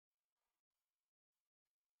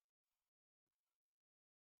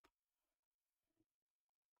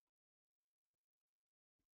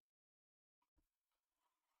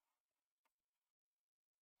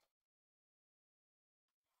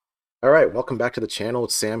All right, welcome back to the channel.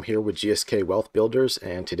 It's Sam here with GSK Wealth Builders,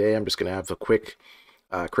 and today I'm just going to have a quick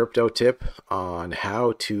crypto tip on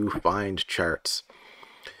how to find charts.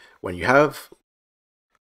 When you have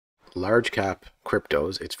large cap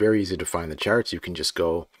cryptos, it's very easy to find the charts. You can just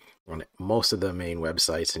go on most of the main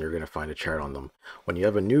websites and you're going to find a chart on them. When you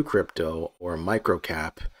have a new crypto or a micro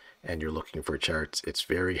cap and you're looking for charts, it's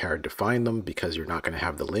very hard to find them because you're not going to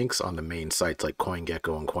have the links on the main sites like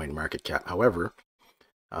CoinGecko and CoinMarketCap. However,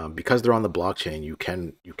 because they're on the blockchain, you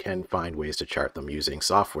can find ways to chart them using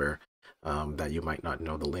software that you might not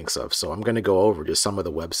know the links of. So I'm going to go over just some of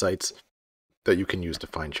the websites that you can use to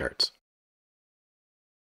find charts.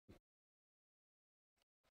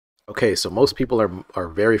 Okay, so most people are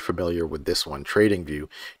very familiar with this one, TradingView.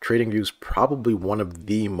 TradingView is probably one of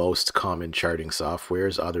the most common charting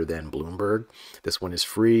softwares other than Bloomberg. This one is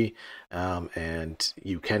free, and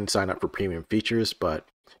you can sign up for premium features, but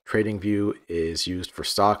TradingView is used for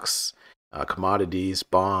stocks, commodities,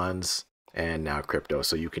 bonds, and now crypto.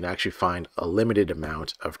 So you can actually find a limited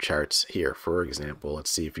amount of charts here. For example, let's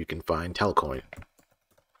see if you can find Telcoin.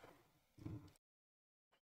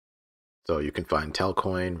 So you can find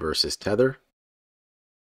Telcoin versus Tether.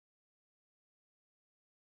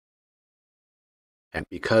 And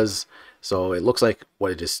so it looks like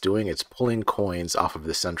what it is doing, it's pulling coins off of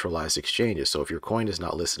the centralized exchanges. So if your coin is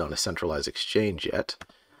not listed on a centralized exchange yet,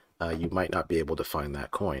 you might not be able to find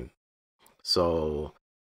that coin. So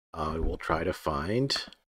we'll try to find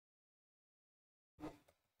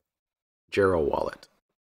Gero Wallet.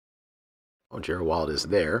 Oh, Gero Wallet is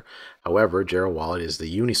there. However, Gero Wallet is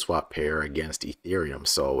the Uniswap pair against Ethereum.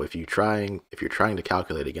 So if you're trying to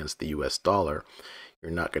calculate against the US dollar,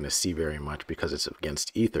 you're not going to see very much because it's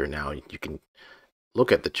against Ether. Now you can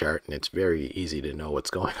look at the chart and it's very easy to know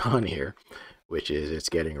what's going on here, which is it's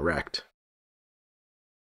getting wrecked.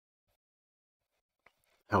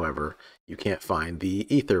 However, you can't find the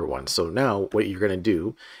Ether one. So now what you're going to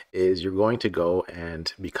do is you're going to go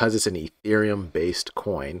and, because it's an Ethereum based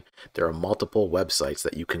coin, there are multiple websites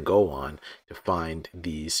that you can go on to find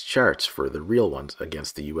these charts for the real ones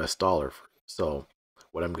against the US dollar. So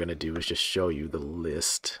what I'm going to do is just show you the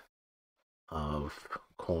list of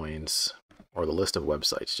coins or the list of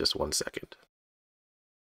websites. Just 1 second.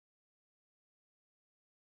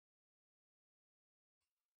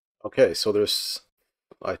 Okay, so there's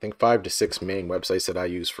I think 5 to 6 main websites that I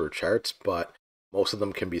use for charts, but most of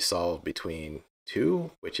them can be solved between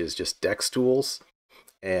two, which is just Dex Tools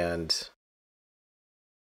and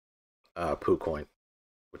PooCoin,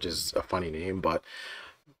 which is a funny name, but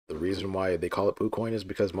the reason why they call it PooCoin is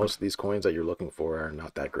because most of these coins that you're looking for are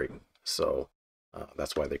not that great. So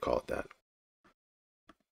that's why they call it that.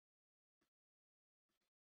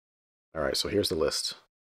 All right, so here's the list.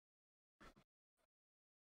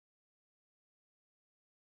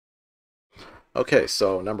 Okay,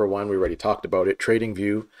 so number one, we already talked about it,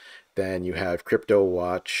 TradingView. Then you have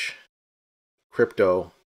CryptoWatch,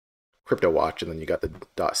 CryptoWatch, and then you got the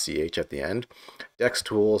 .ch at the end. Dex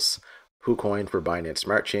Tools, PooCoin for Binance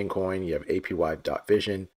Smart Chain Coin. You have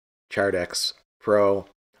APY.Vision, ChartX Pro,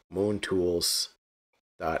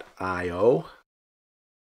 MoonTools.io,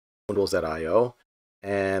 MoonTools.io,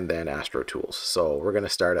 and then Astro Tools. So we're going to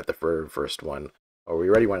start at the first one. Oh, we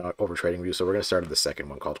already went over TradingView, so we're going to start at the second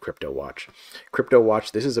one called CryptoWatch.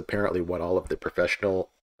 CryptoWatch, this is apparently what all of the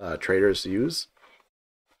professional traders use.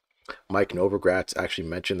 Mike Novogratz actually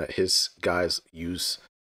mentioned that his guys use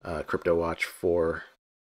CryptoWatch for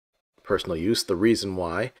personal use. The reason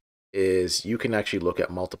why is you can actually look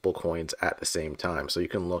at multiple coins at the same time. So you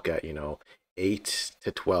can look at, 8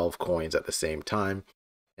 to 12 coins at the same time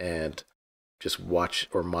and just watch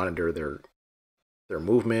or monitor their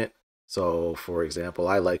movement. So for example,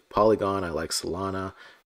 I like Polygon, I like Solana,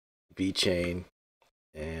 VeChain,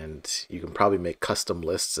 and you can probably make custom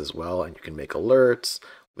lists as well, and you can make alerts.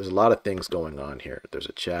 There's a lot of things going on here. There's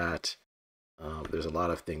a chat. There's a lot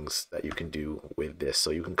of things that you can do with this.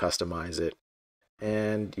 So you can customize it,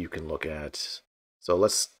 and you can look at. So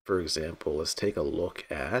for example, let's take a look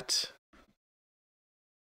at.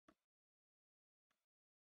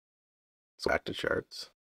 So back to charts.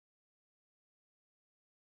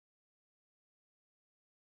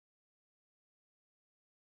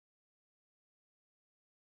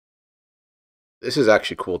 This is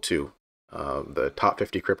actually cool too. The top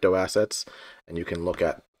 50 crypto assets, and you can look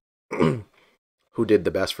at who did the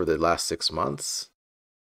best for the last 6 months.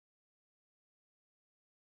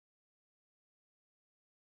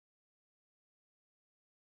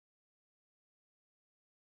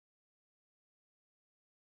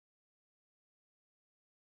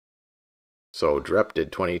 So DREP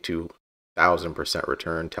did 22 1,000%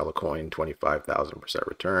 return. Telecoin, 25,000%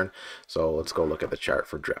 return. So let's go look at the chart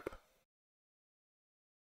for DREP.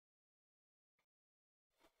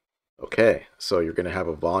 Okay, so you're going to have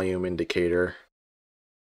a volume indicator.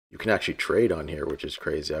 You can actually trade on here, which is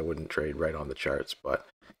crazy. I wouldn't trade right on the charts, but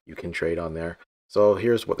you can trade on there. So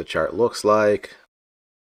here's what the chart looks like.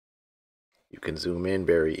 You can zoom in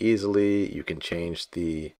very easily. You can change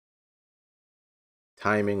the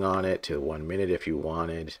timing on it to 1 minute if you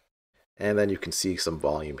wanted. And then you can see some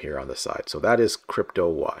volume here on the side. So that is Crypto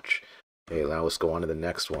Watch. Okay, now let's go on to the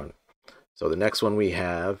next one. So the next one we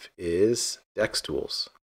have is DEX Tools.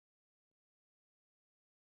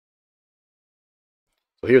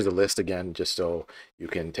 So here's the list again, just so you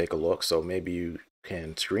can take a look. So maybe you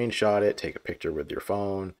can screenshot it, take a picture with your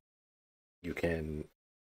phone. You can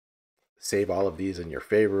save all of these in your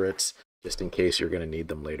favorites, just in case you're going to need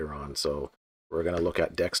them later on. So we're going to look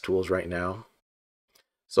at DEX Tools right now.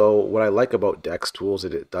 So what I like about DEX Tools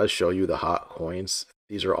is it does show you the hot coins.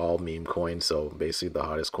 These are all meme coins. So basically the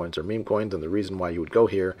hottest coins are meme coins. And the reason why you would go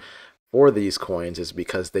here for these coins is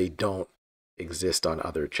because they don't exist on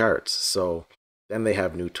other charts. So then they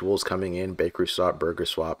have new tools coming in, Bakery Swap, Burger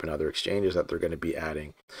Swap, and other exchanges that they're going to be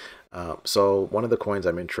adding. So one of the coins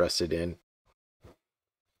I'm interested in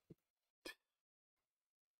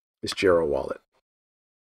is Gero Wallet,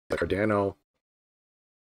 like Cardano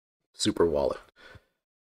Super Wallet.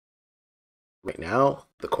 Right now,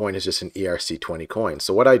 the coin is just an ERC20 coin.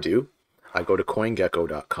 So what I do, I go to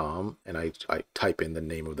CoinGecko.com and I type in the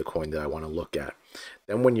name of the coin that I want to look at.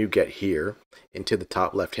 Then when you get here into the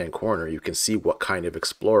top left-hand corner, you can see what kind of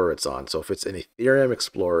Explorer it's on. So if it's an Ethereum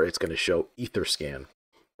Explorer, it's going to show Etherscan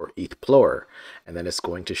or ETHplorer. And then it's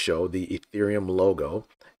going to show the Ethereum logo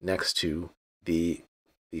next to the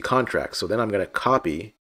contract. So then I'm going to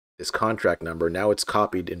copy this contract number. Now it's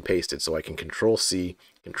copied and pasted. So I can Control C,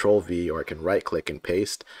 Control V, or I can right click and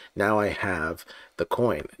paste. Now I have the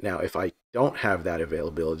coin. Now if I don't have that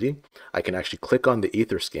availability, I can actually click on the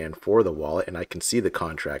Etherscan for the wallet and I can see the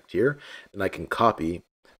contract here, and I can copy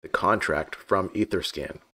the contract from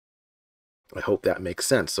Etherscan. I hope that makes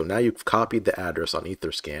sense. So now you've copied the address on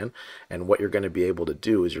Etherscan, and what you're going to be able to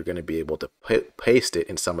do is you're going to be able to paste it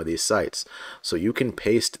in some of these sites. So you can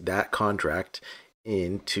paste that contract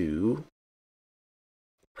into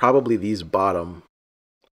probably these bottom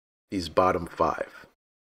 5.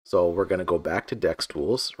 So we're going to go back to DEX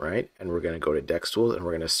Tools, right? And we're going to go to DEX Tools and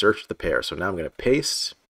we're going to search the pair. So now I'm going to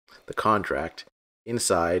paste the contract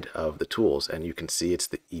inside of the tools, and you can see it's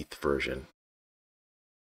the ETH version.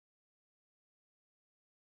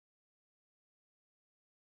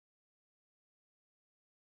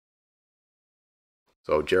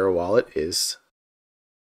 So Gero Wallet is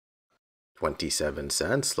 27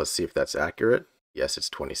 cents. Let's see if that's accurate. Yes, it's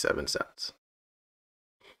 27 cents.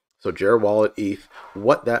 So Gero Wallet ETH,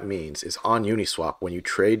 what that means is on Uniswap, when you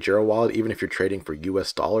trade Gero Wallet, even if you're trading for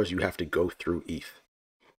US dollars, you have to go through ETH.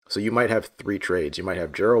 So you might have 3 trades. You might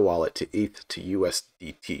have Gero Wallet to ETH to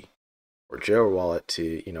USDT, or Gero Wallet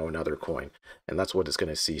to, another coin. And that's what it's going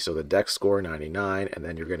to see. So the DEX score 99, and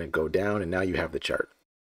then you're going to go down, and now you have the chart.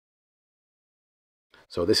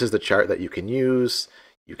 So this is the chart that you can use.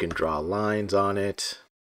 You can draw lines on it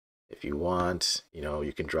if you want.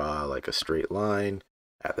 You can draw like a straight line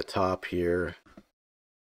at the top here.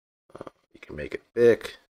 You can make it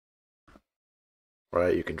thick,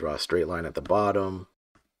 right? You can draw a straight line at the bottom.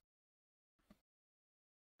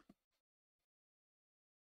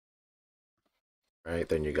 Right,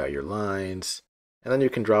 then you got your lines, and then you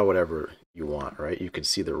can draw whatever you want, right? You can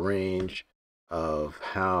see the range of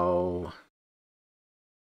how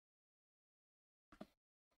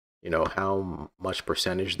much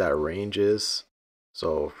percentage that range is.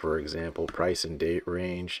 So for example, price and date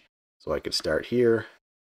range. So I could start here,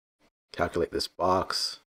 calculate this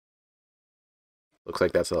box. Looks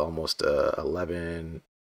like that's almost 11,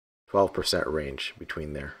 12% range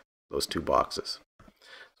between those 2 boxes.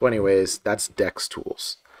 So anyways, that's DEX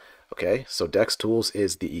Tools. Okay, so DEX Tools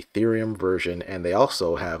is the Ethereum version, and they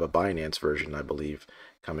also have a Binance version, I believe,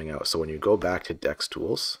 coming out. So when you go back to DEX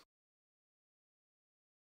Tools,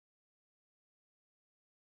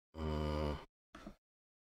 you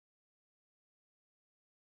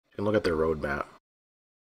can look at their roadmap.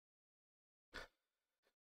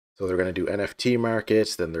 So they're going to do NFT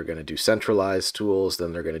markets, then they're going to do centralized tools,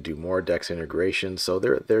 then they're going to do more DEX integration. So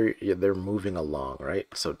they're moving along, right?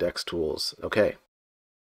 So DEX Tools. Okay.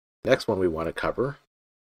 Next one we want to cover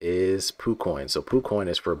is PooCoin. So PooCoin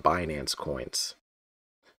is for Binance coins.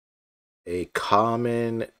 A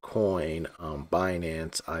common coin on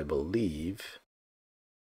Binance, I believe,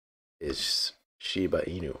 is Shiba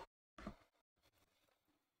Inu.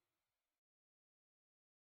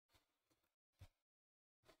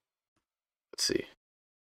 Let's see.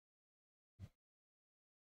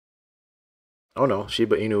 Oh no,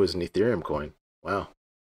 Shiba Inu is an Ethereum coin. Wow.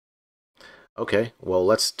 Okay, well,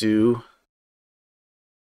 let's do...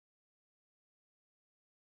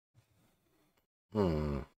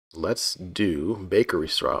 Let's do Bakery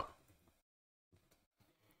Swap.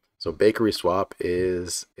 So Bakery Swap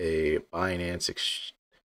is a Binance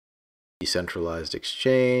decentralized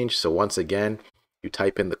exchange. So once again, you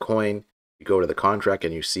type in the coin, you go to the contract,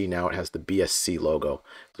 and you see now it has the BSC logo.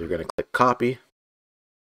 So you're going to click copy.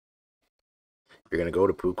 You're going to go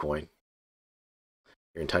to PooCoin.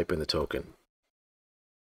 You're going to type in the token.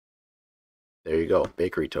 There you go,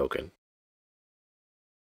 bakery token.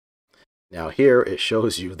 Now here it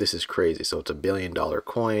shows you, this is crazy. So it's $1 billion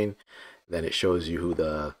coin. Then it shows you who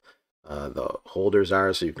the holders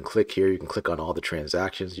are. So you can click here, you can click on all the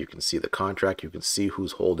transactions, you can see the contract, you can see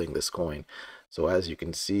who's holding this coin. So as you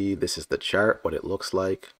can see, this is the chart, what it looks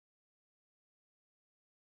like.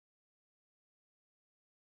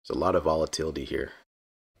 There's a lot of volatility here.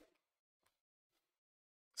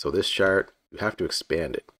 So this chart, you have to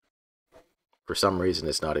expand it. For some reason,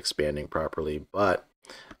 it's not expanding properly, but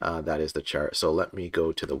that is the chart. So let me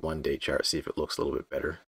go to the 1-day chart, see if it looks a little bit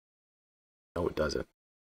better. No, it doesn't.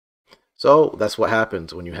 So that's what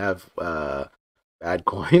happens when you have bad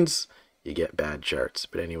coins, you get bad charts.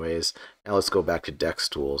 But anyways, now let's go back to DEX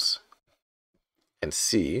tools and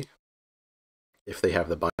see if they have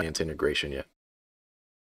the Binance integration yet.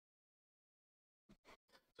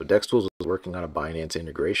 So DEX tools is working on a Binance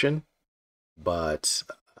integration, but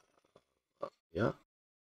yeah.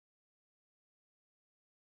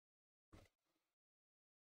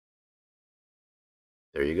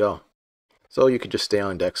 There you go. So you could just stay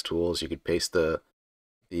on DEX tools. You could paste the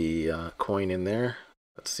coin in there.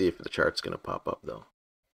 Let's see if the chart's going to pop up though.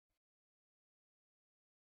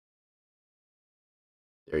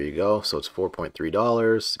 There you go. So it's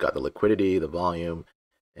 $4.3. Got the liquidity, the volume,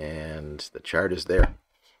 and the chart is there.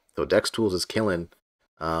 So DEX tools is killing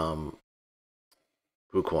PooCoin.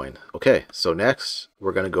 Okay, so next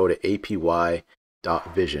we're going to go to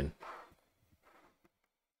APY.Vision.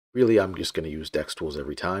 Really, I'm just going to use DEX tools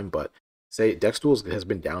every time, but say DEX tools has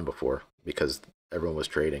been down before because everyone was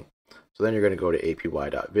trading. So then you're going to go to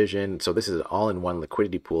APY.Vision. So this is an all-in-one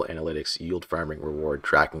liquidity pool analytics yield farming reward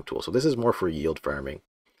tracking tool. So this is more for yield farming.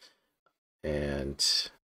 And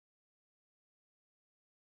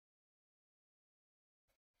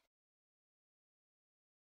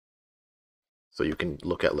so you can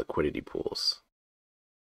look at liquidity pools.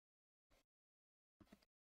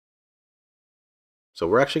 So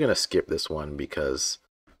we're actually going to skip this one because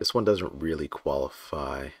this one doesn't really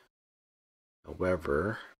qualify.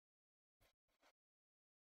 However,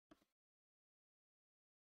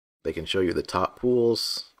 they can show you the top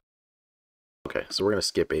pools. Okay, so we're going to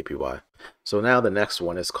skip APY. So now the next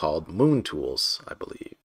one is called Moon Tools, I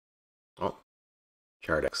believe. Oh,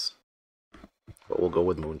 ChartX. But we'll go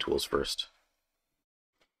with Moon Tools first.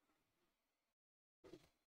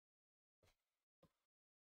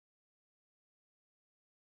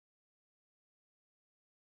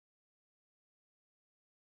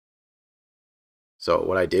 So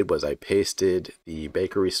what I did was I pasted the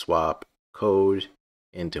bakery swap code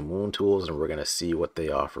into Moon Tools, and we're going to see what they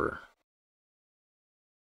offer.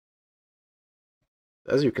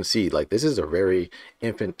 As you can see, like, this is a very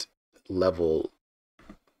infant level,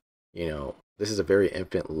 this is a very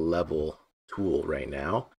infant level tool right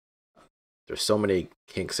now. There's so many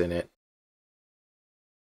kinks in it.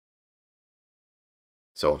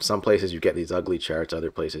 So in some places you get these ugly charts,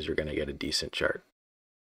 other places you're going to get a decent chart.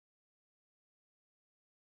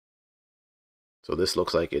 So this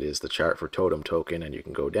looks like it is the chart for Totem token, and you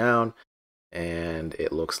can go down and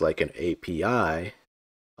it looks like an API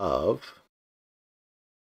of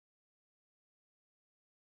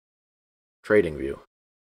TradingView.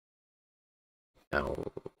 Now,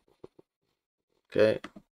 okay.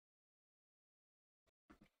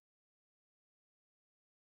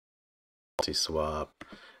 Swap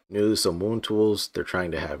news. So Moon Tools, they're trying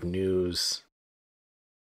to have news.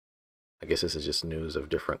 I guess this is just news of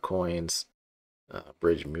different coins.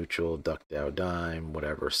 Bridge Mutual, 𝙏𝙠 𝙠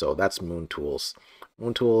whatever. So that's Moon Tools.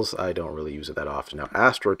 Moon Tools, I don't really use it that often. Now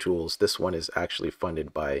Astro Tools, this one is actually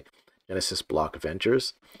funded by Genesis Block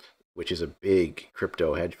Ventures, which is a big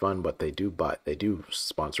crypto hedge fund, but they do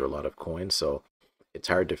sponsor a lot of coins. So it's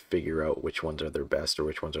hard to figure out which ones are their best or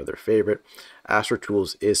which ones are their favorite. Astro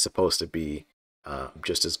Tools is supposed to be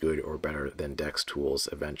just as good or better than DEX tools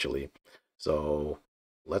eventually. So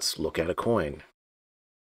let's look at a coin.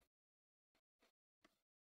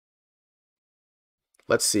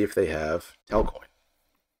 Let's see if they have Telcoin.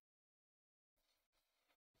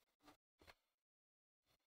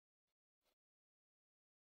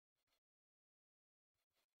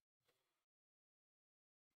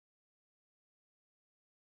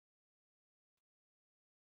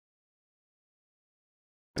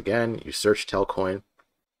 Again, you search Telcoin,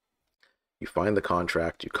 you find the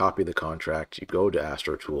contract, you copy the contract, you go to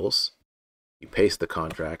Astro Tools, you paste the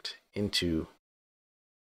contract into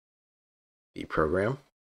the program,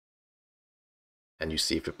 and you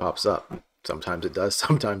see if it pops up. Sometimes it does,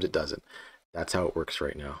 sometimes it doesn't. That's how it works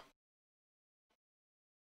right now.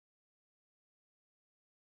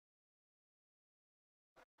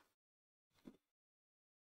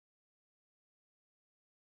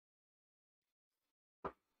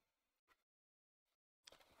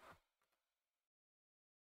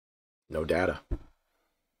 No data.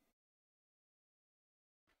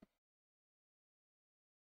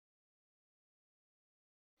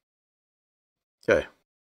 Okay.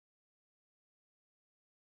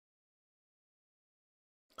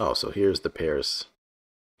 Oh, so here's the pairs.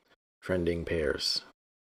 Trending pairs.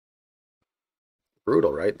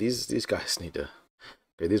 Brutal, right? These guys need to.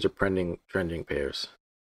 Okay, these are trending pairs.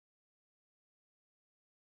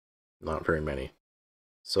 Not very many.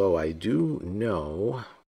 So I do know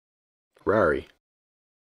Rari.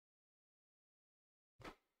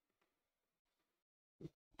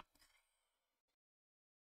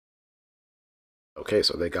 Okay,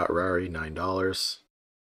 so they got Rari, $9.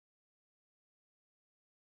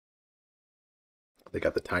 They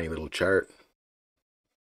got the tiny little chart.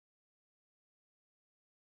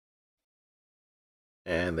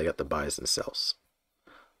 And they got the buys and sells.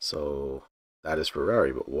 So that is for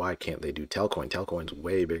Rari, but why can't they do Telcoin? Telcoin's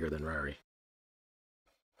way bigger than Rari.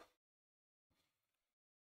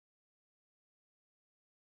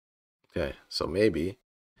 Okay, so maybe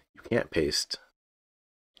you can't paste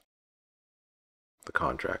the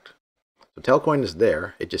contract. So Telcoin is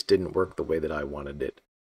there, it just didn't work the way that I wanted it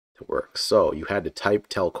to work. So you had to type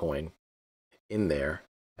Telcoin in there,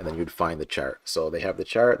 and then you'd find the chart. So they have the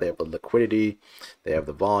chart, they have the liquidity, they have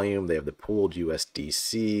the volume, they have the pooled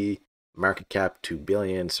USDC, market cap 2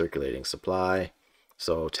 billion, circulating supply.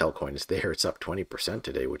 So Telcoin is there. It's up 20%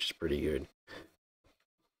 today, which is pretty good.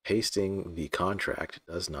 Pasting the contract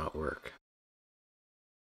does not work.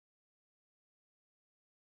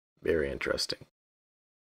 Very interesting.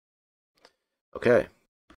 Okay,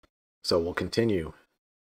 so we'll continue.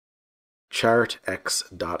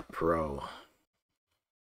 Chartx.pro.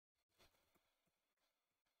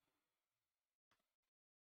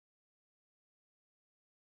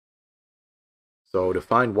 So to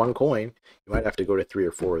find one coin, you might have to go to 3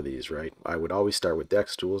 or 4 of these, right? I would always start with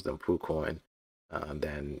DEX tools, then PooCoin,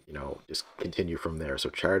 then just continue from there. So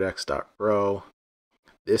chartx.pro.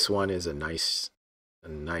 This one is a nice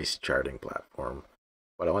charting platform,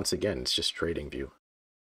 but once again, it's just TradingView.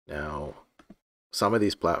 Now, some of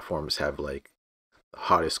these platforms have like the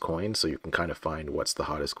hottest coins, so you can kind of find what's the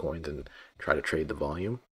hottest coins and try to trade the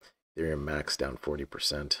volume. Ethereum Max down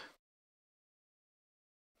 40%.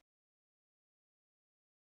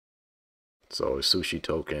 So sushi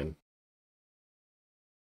token.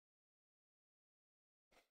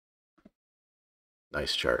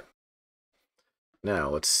 Nice chart. Now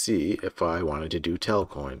let's see if I wanted to do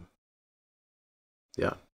Telcoin.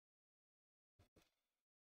 Yeah.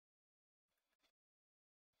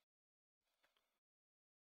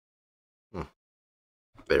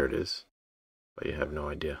 There it is. But you have no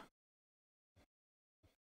idea.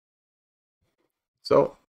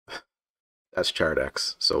 So that's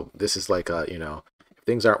ChartX. So this is like a, if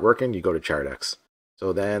things aren't working, you go to ChartX.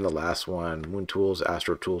 So then the last one, Moon Tools,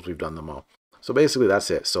 Astro Tools, we've done them all. So basically that's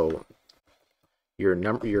it. So your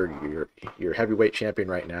heavyweight champion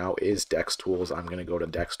right now is DEX Tools. I'm going to go to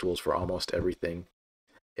DEX Tools for almost everything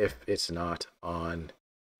if it's not on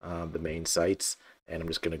the main sites, and I'm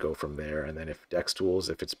just going to go from there. And then if DEX Tools,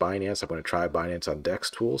 if it's Binance, I'm going to try Binance on DEX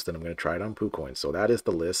Tools, then I'm going to try it on PooCoin. So that is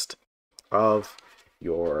the list of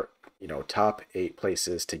your top 8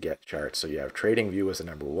 places to get charts. So you have TradingView as the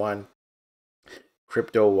number 1.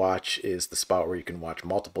 Crypto Watch is the spot where you can watch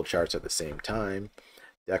multiple charts at the same time.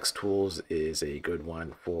 DEX Tools is a good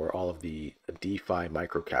one for all of the DeFi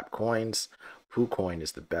microcap coins. PooCoin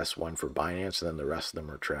is the best one for Binance, and then the rest of them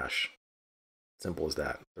are trash. Simple as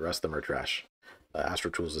that. The rest of them are trash. Astro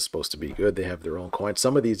Tools is supposed to be good. They have their own coin.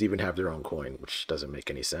 Some of these even have their own coin, which doesn't make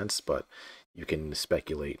any sense, but you can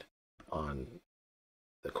speculate on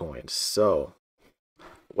the coins. So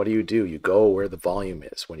what do? You go where the volume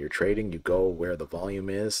is. When you're trading, you go where the volume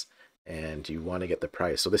is, and you want to get the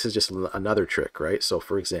price. So this is just another trick, right? So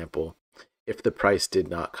for example, if the price did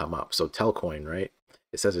not come up, so Telcoin, right?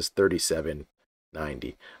 It says it's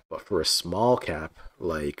 37.90, but for a small cap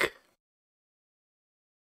like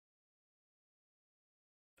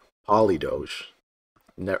Polydoge,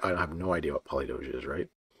 I have no idea what Polydoge is, right?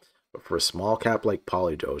 But for a small cap like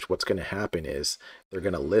Polydoge, what's going to happen is they're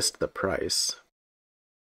going to list the price,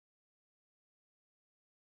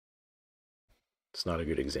 It's not a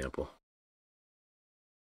good example.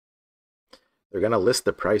 They're going to list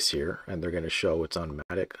the price here, and they're going to show it's on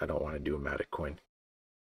Matic. I don't want to do a Matic coin.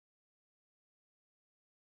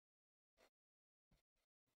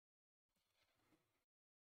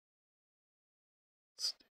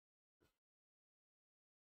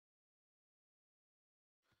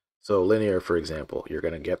 So linear, for example, you're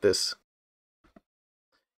going to get this.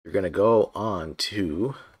 You're going to go on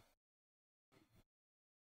to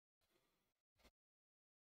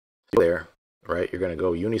there, right? You're going to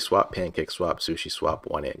go Uniswap, PancakeSwap, SushiSwap,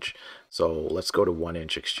 1 inch. So let's go to 1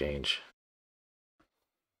 inch exchange.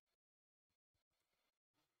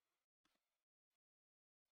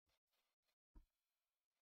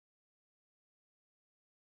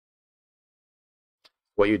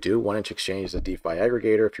 What you do, 1 inch exchange is a DeFi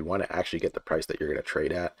aggregator if you want to actually get the price that you're going to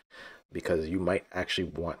trade at, because you might actually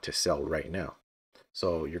want to sell right now.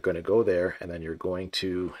 So you're going to go there and then you're going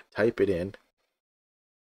to type it in.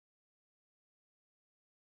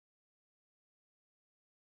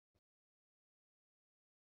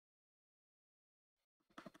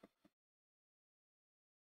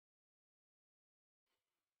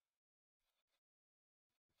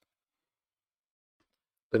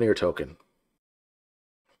 Linear token.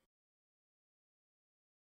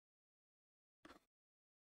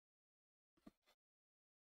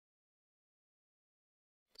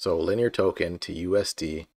 So linear token to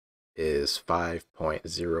USD is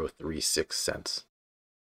 5.036 cents.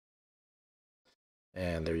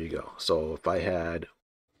 And there you go. So if I had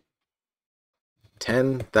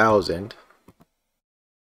 10,000,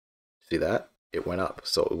 see that? It went up.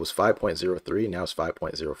 So it was 5.03, now it's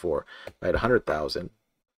 5.04. If I had 100,000,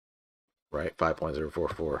 right?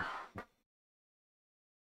 5.044.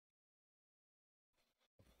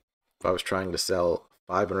 If I was trying to sell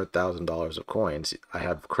 $500,000 of coins, I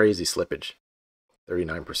have crazy slippage,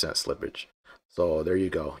 39% slippage. So there you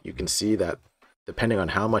go. You can see that depending on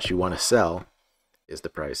how much you want to sell is the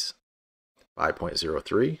price.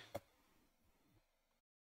 5.03.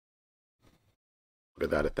 Look at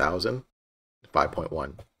that, 1,000.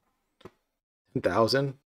 5.1.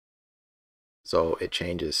 1,000. So it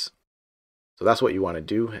changes. So that's what you want to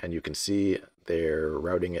do, and you can see they're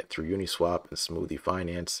routing it through Uniswap and Smoothie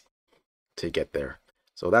Finance to get there.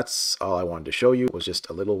 So that's all I wanted to show you, was just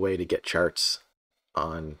a little way to get charts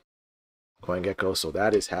on CoinGecko. So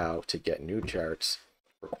that is how to get new charts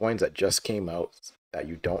for coins that just came out that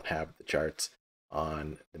you don't have the charts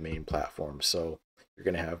on the main platform. So you're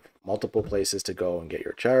going to have multiple places to go and get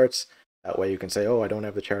your charts. That way you can say, oh, I don't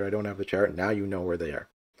have the chart, I don't have the chart. Now you know where they are.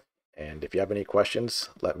 And if you have any questions,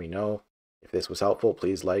 let me know. If this was helpful,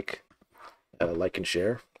 please like and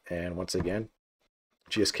share. And once again,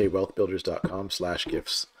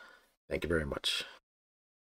 gskwealthbuilders.com/gifts. Thank you very much.